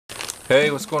Hey,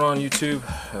 what's going on YouTube?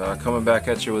 Coming back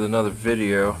at you with another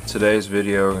video. Today's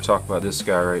video we're going to talk about this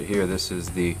guy right here. This is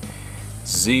the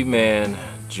Z Man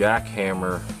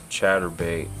Jackhammer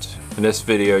Chatterbait. In this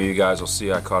video you guys will see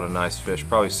I caught a nice fish,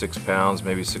 probably 6 pounds,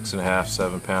 maybe 6.5,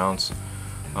 7 pounds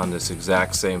on this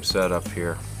exact same setup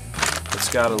here. It's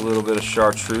got a little bit of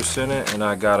chartreuse in it and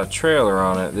I got a trailer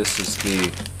on it. This is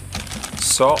the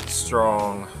Salt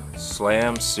Strong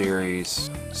Slam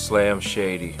Series Slam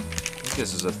Shady.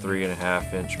 This is a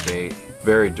 3.5 inch bait.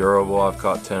 Very durable. I've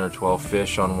caught 10 or 12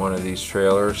 fish on one of these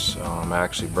trailers. I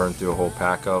actually burned through a whole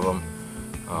pack of them,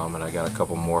 and I got a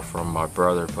couple more from my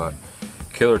brother. But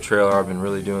killer trailer. I've been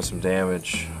really doing some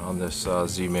damage on this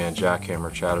Z Man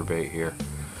Jackhammer Chatterbait here.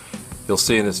 You'll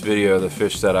see in this video the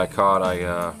fish that I caught.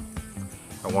 I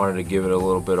wanted to give it a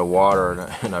little bit of water,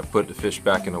 and I put the fish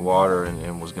back in the water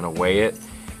and was going to weigh it,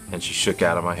 and she shook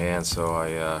out of my hand. So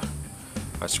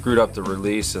I screwed up the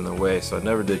release and the weigh, so I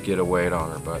never did get a weight on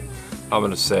her, but I'm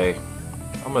gonna say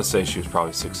she was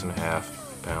probably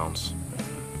 6.5 pounds,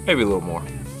 maybe a little more,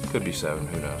 could be 7,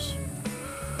 who knows.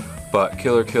 But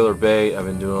killer bait. I've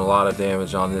been doing a lot of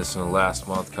damage on this in the last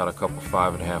month. Caught a couple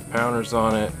 5.5 pounders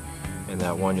on it, and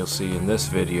that one you'll see in this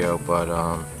video. But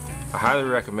I highly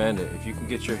recommend it if you can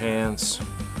get your hands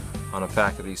on a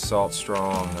pack of these Salt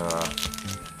Strong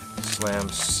Slam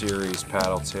Series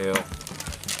Paddletail.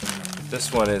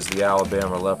 This one is the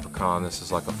Alabama Leprechaun. This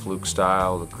is like a fluke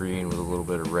style, the green with a little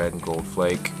bit of red and gold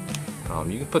flake.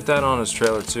 You can put that on his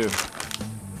trailer too.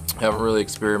 Haven't really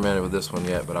experimented with this one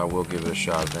yet, but I will give it a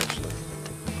shot eventually.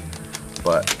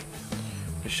 But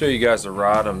let me show you guys the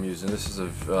rod I'm using. This is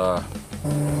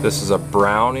a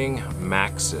Browning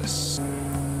Maxus.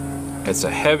 It's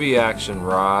a heavy action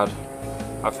rod.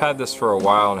 I've had this for a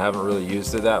while and haven't really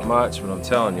used it that much, but I'm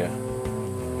telling you,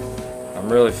 I'm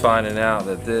really finding out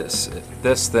that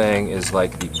this thing is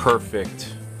like the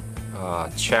perfect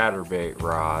chatterbait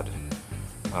rod.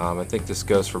 I think this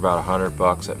goes for about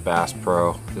 $100 at Bass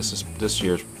Pro.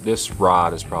 This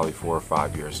rod is probably 4 or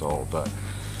 5 years old, but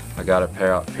I got it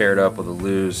paired up with a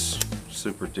Lew's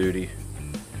Super Duty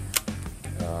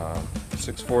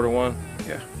 6-4-1.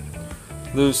 Yeah,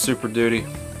 Lew's Super Duty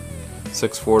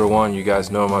 6-4-1. You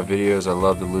guys know my videos. I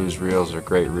love the Lew's reels. They're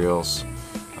great reels.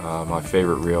 My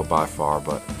favorite reel by far,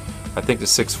 but I think the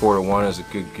 6-4-1 is a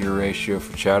good gear ratio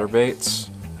for chatterbaits.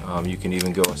 You can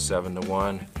even go a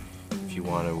 7-1 if you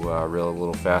want to reel a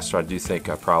little faster. I do think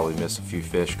I probably miss a few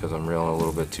fish because I'm reeling a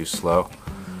little bit too slow.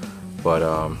 But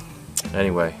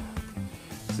anyway,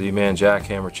 Z Man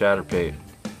Jackhammer Chatterbait.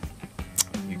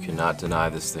 You cannot deny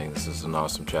this thing. This is an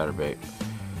awesome chatterbait.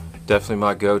 Definitely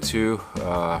my go-to.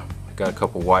 I got a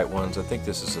couple white ones. I think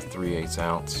this is a 3/8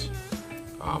 ounce.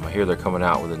 I hear they're coming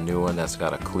out with a new one that's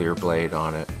got a clear blade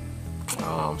on it,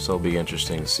 so it'll be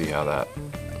interesting to see how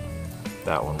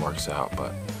that one works out.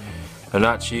 But they're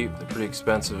not cheap. They're pretty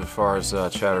expensive as far as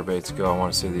chatterbaits go. I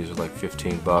want to say these are like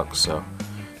 $15, so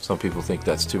some people think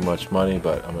that's too much money,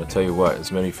 but I'm going to tell you what,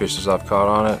 as many fish as I've caught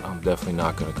on it, I'm definitely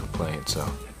not going to complain. So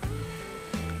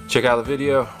check out the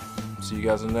video. See you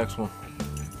guys in the next one.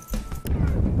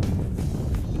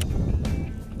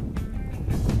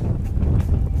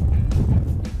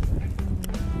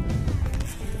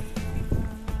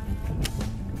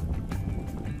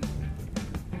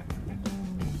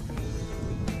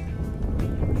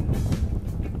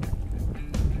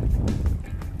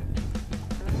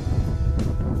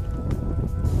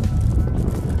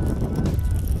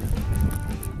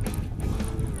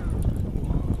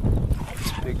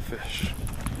 Big fish.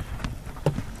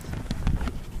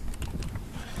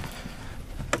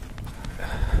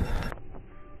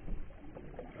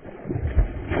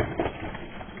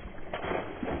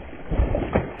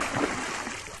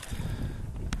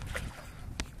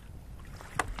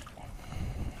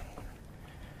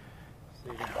 See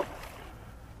ya.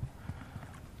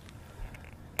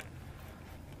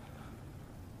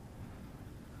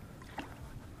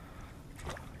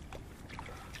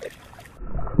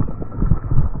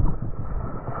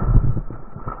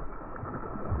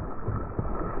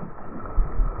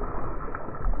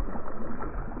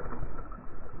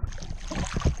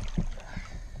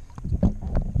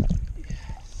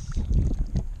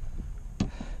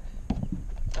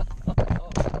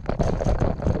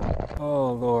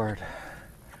 Oh Lord.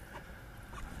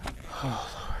 Oh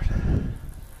Lord.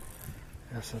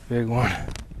 That's a big one.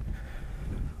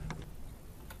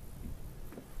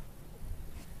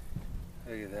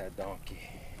 Look at that donkey.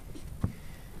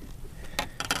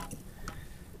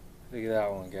 Look at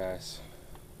that one, guys.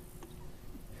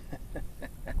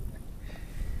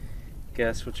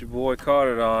 Guess what your boy caught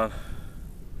it on?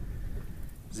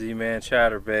 Z Man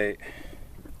Chatterbait.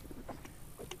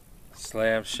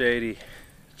 Slam Shady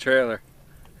trailer.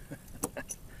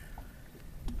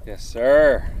 Yes,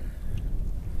 sir.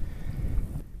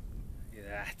 Look at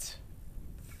that.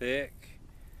 Thick.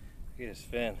 Look at his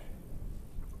fin.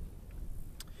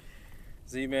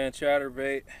 Z Man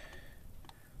Chatterbait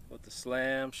with the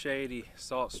Slam Shady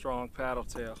Salt Strong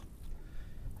Paddletail.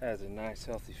 That's a nice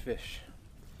healthy fish.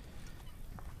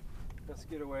 Let's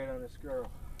get a weight on this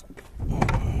girl.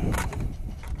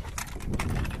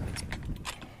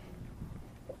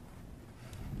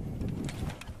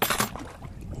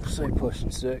 Say pushing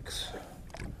 6.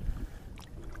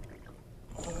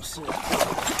 Let's see.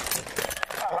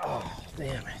 Oh,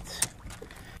 damn it.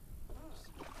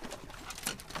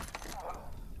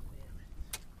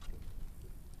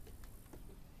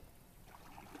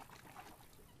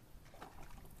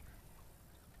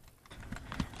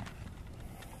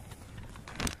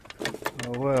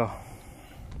 Oh well.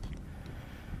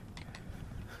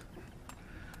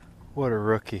 What a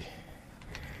rookie.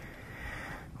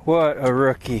 What a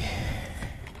rookie.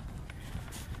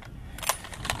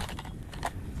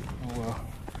 Oh well.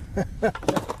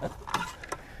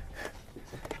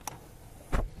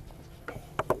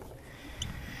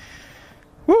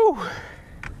 Woo!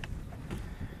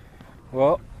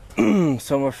 Well,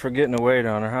 so much for getting a weight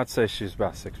on her. I'd say she's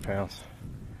about 6 pounds.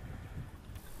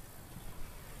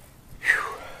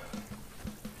 Whew.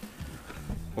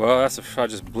 Well, that's if I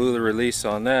just blew the release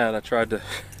on that. I tried to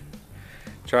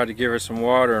give her some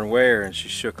water and weigh her, and she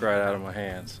shook right out of my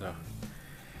hand. So,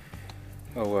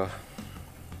 oh well.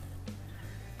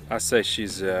 I say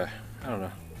she's I don't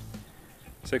know,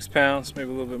 6 pounds, maybe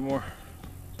a little bit more.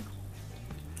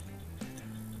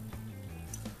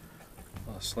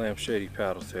 Slam Shady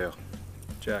Paddletail,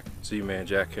 Z Man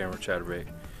Jackhammer Chatterbait.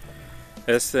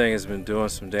 This thing has been doing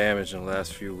some damage in the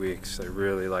last few weeks. I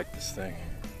really like this thing.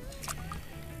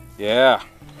 Yeah.